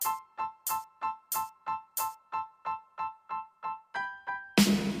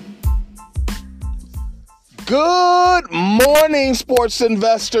Good morning, sports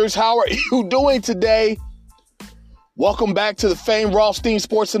investors. How are you doing today? Welcome back to the famed Rothstein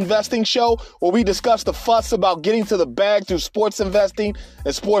Sports Investing Show, where we discuss the fuss about getting to the bag through sports investing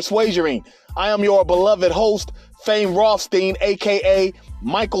and sports wagering. I am your beloved host, famed Rothstein, a.k.a.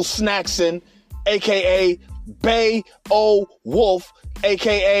 Michael Snackson, a.k.a. Bay O. Wolf,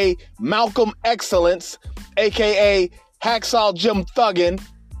 a.k.a. Malcolm Excellence, a.k.a. Hacksaw Jim Thuggin.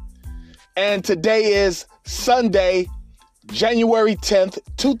 And today is Sunday, January 10th,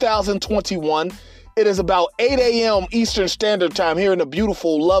 2021. It is about 8 a.m. Eastern Standard Time here in the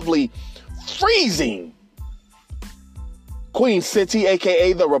beautiful, lovely, freezing Queen City,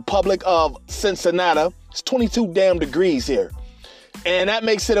 a.k.a. the Republic of Cincinnati. It's 22 damn degrees here. And that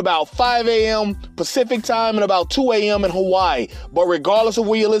makes it about 5 a.m. Pacific time and about 2 a.m. in Hawaii. But regardless of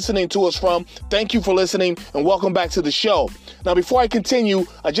where you're listening to us from, thank you for listening and welcome back to the show. Now, before I continue,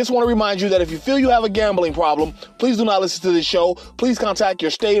 I just want to remind you that if you feel you have a gambling problem, please do not listen to this show. Please contact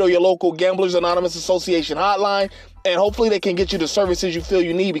your state or your local Gamblers Anonymous Association hotline, and hopefully they can get you the services you feel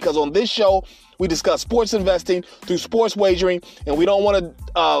you need, because on this show, we discuss sports investing through sports wagering, and we don't want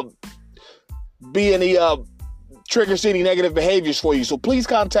to be any triggers any negative behaviors for you. So please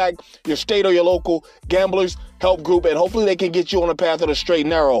contact your state or your local gamblers help group, and hopefully they can get you on the path of the straight and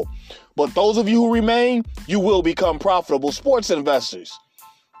narrow. But those of you who remain, you will become profitable sports investors.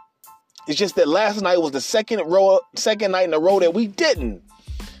 It's just that last night was the second night in a row that we didn't.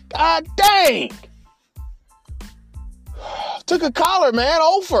 God dang. Took a collar, man.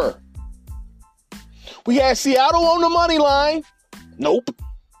 Over. We had Seattle on the money line. Nope.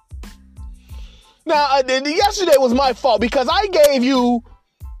 Now, yesterday was my fault because I gave you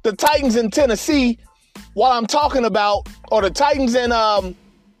the Titans in Tennessee while I'm talking about, or the Titans in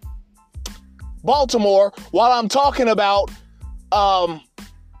Baltimore while I'm talking about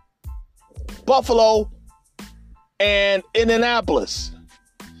Buffalo and Indianapolis.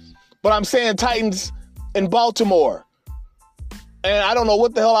 But I'm saying Titans in Baltimore. And I don't know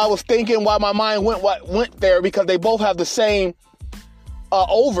what the hell I was thinking, why my mind went there, because they both have the same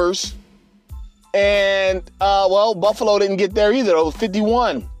overs. And, Buffalo didn't get there either. It was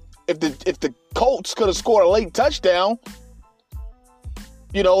 51. If the Colts could have scored a late touchdown,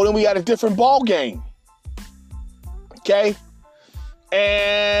 then we got a different ball game. Okay?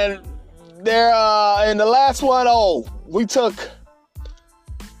 And there, in the last one,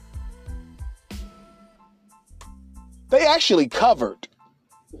 they actually covered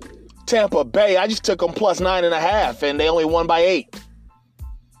Tampa Bay. I just took them plus 9.5, and they only won by 8.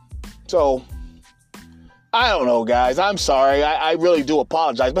 So, I don't know, guys. I'm sorry. I really do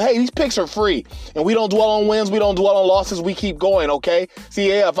apologize. But, hey, these picks are free. And we don't dwell on wins. We don't dwell on losses. We keep going, okay? See,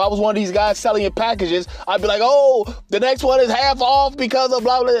 yeah, if I was one of these guys selling your packages, I'd be like, the next one is half off because of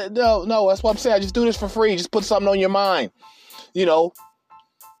blah, blah. No, that's what I'm saying. I just do this for free. Just put something on your mind. We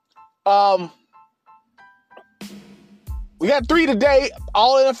got 3 today,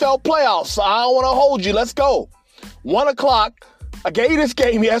 all NFL playoffs. So I don't want to hold you. Let's go. 1 o'clock. I gave you this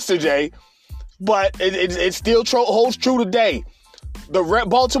game yesterday, but it still holds true today. The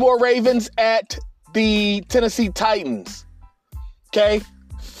Baltimore Ravens at the Tennessee Titans. Okay? 2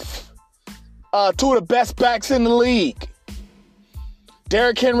 of the best backs in the league.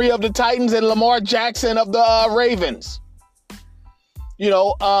 Derrick Henry of the Titans and Lamar Jackson of the Ravens.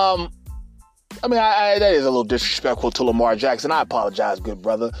 That is a little disrespectful to Lamar Jackson. I apologize, good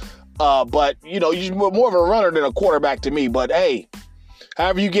brother. But, you're more of a runner than a quarterback to me. But, hey,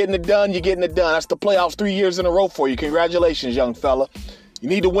 however you're getting it done, you're getting it done. That's the playoffs 3 years in a row for you. Congratulations, young fella. You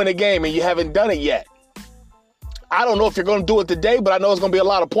need to win a game, and you haven't done it yet. I don't know if you're going to do it today, but I know it's going to be a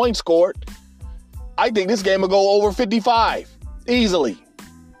lot of points scored. I think this game will go over 55. Easily.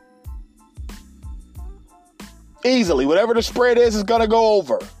 Whatever the spread is going to go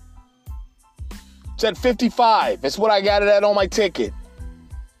over. It's at 55. That's what I got it at on my ticket.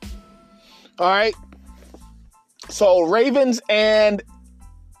 All right. So Ravens and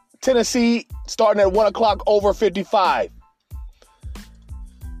Tennessee starting at 1 o'clock over 55.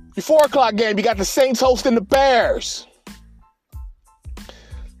 Your 4 o'clock game, you got the Saints hosting the Bears.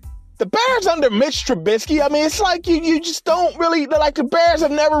 The Bears under Mitch Trubisky, it's like you just don't really, like the Bears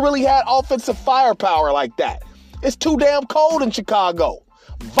have never really had offensive firepower like that. It's too damn cold in Chicago.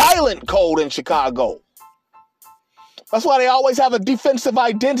 Violent cold in Chicago. That's why they always have a defensive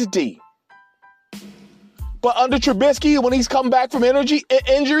identity. But under Trubisky, when he's come back from injury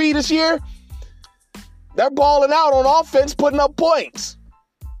this year, they're balling out on offense, putting up points.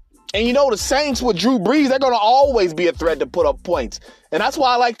 And the Saints with Drew Brees, they're going to always be a threat to put up points. And that's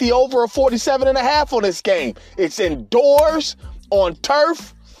why I like the over of 47.5 on this game. It's indoors, on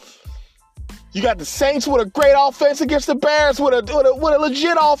turf. You got the Saints with a great offense against the Bears with a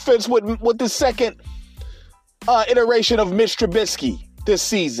legit offense with the second iteration of Mitch Trubisky this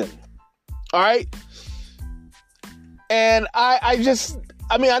season. All right? And I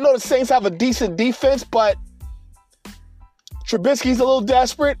know the Saints have a decent defense, but Trubisky's a little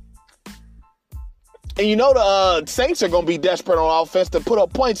desperate. And you know the Saints are going to be desperate on offense to put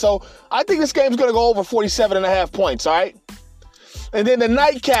up points. So I think this game's going to go over 47.5 points, all right? And then the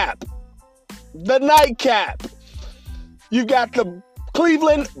nightcap. You've got the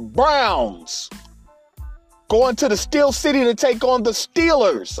Cleveland Browns going to the Steel City to take on the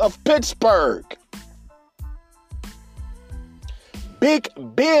Steelers of Pittsburgh. Big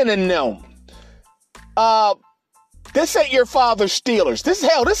Ben and them. This ain't your father's Steelers.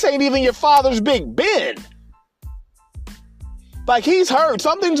 This ain't even your father's Big Ben. Like, he's hurt.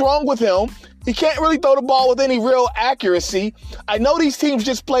 Something's wrong with him. He can't really throw the ball with any real accuracy. I know these teams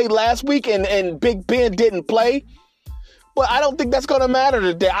just played last week and Big Ben didn't play, but I don't think that's going to matter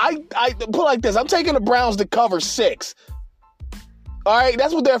today. I put it like this. I'm taking the Browns to cover 6. All right?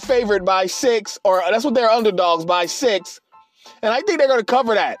 That's what they're favored by 6, or that's what they're underdogs by 6. And I think they're going to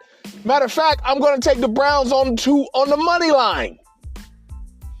cover that. Matter of fact, I'm going to take the Browns on the money line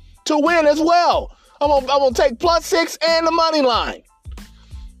to win as well. I'm going to take +6 and the money line.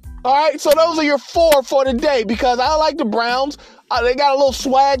 All right, so those are your 4 for today because I like the Browns. They got a little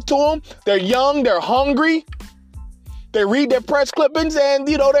swag to them. They're young. They're hungry. They read their press clippings, and,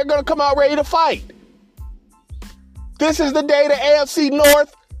 they're going to come out ready to fight. This is the day the AFC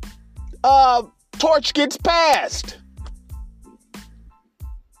North torch gets passed.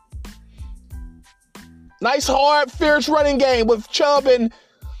 Nice, hard, fierce running game with Chubb and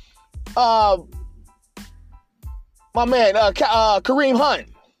my man, Kareem Hunt.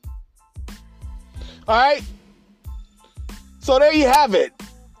 All right? So there you have it.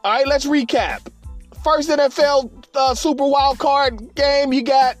 All right, let's recap. First NFL Super Wild Card game, you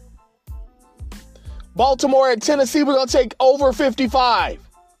got Baltimore at Tennessee. We're going to take over 55.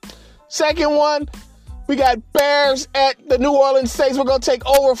 Second one, we got Bears at the New Orleans Saints. We're going to take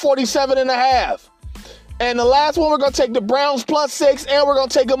over 47.5. And the last one, we're going to take the Browns +6, and we're going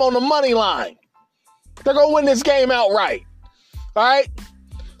to take them on the money line. They're going to win this game outright. All right?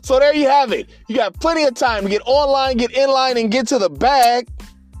 So there you have it. You got plenty of time to get online, get in line, and get to the bag.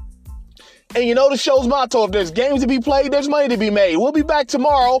 And you know the show's motto, if there's games to be played, there's money to be made. We'll be back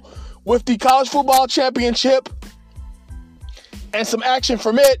tomorrow with the College Football Championship and some action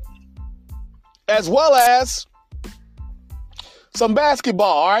from it, as well as some basketball,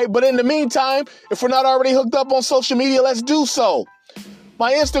 all right? But in the meantime, if we're not already hooked up on social media, let's do so.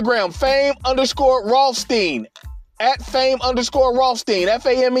 My Instagram, Fame_Rothstein, at Fame_Rothstein,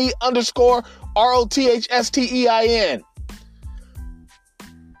 FAME_ROTHSTEIN.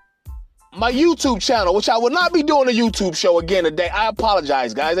 My YouTube channel, which I will not be doing a YouTube show again today. I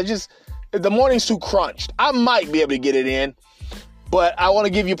apologize, guys. The morning's too crunched. I might be able to get it in, but I want to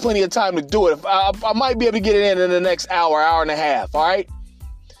give you plenty of time to do it. I might be able to get it in the next hour and a half, all right?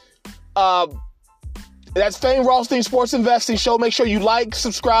 That's Fame Rothstein Sports Investing Show. Make sure you like,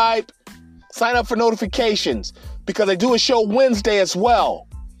 subscribe, sign up for notifications because I do a show Wednesday as well.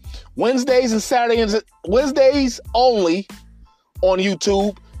 Wednesdays and Saturdays, Wednesdays only on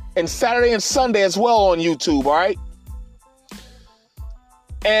YouTube, and Saturday and Sunday as well on YouTube, all right?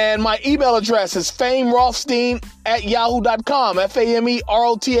 And my email address is famerothstein@yahoo.com,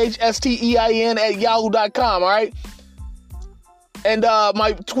 FAMEROTHSTEIN @yahoo.com, all right? And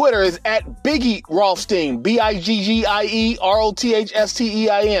my Twitter is @Biggie Rothstein, BIGGIE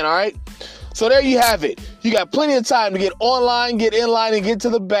ROTHSTEIN, all right? So there you have it. You got plenty of time to get online, get in line, and get to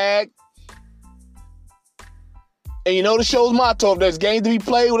the bag. And you know the show's motto, if there's games to be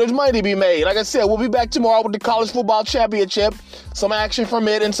played, well, there's money to be made. Like I said, we'll be back tomorrow with the College Football Championship, some action from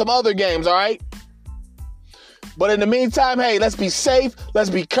it, and some other games, all right? But in the meantime, hey, let's be safe.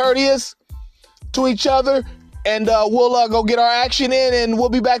 Let's be courteous to each other. And we'll go get our action in, and we'll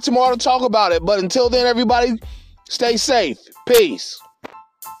be back tomorrow to talk about it. But until then, everybody, stay safe. Peace.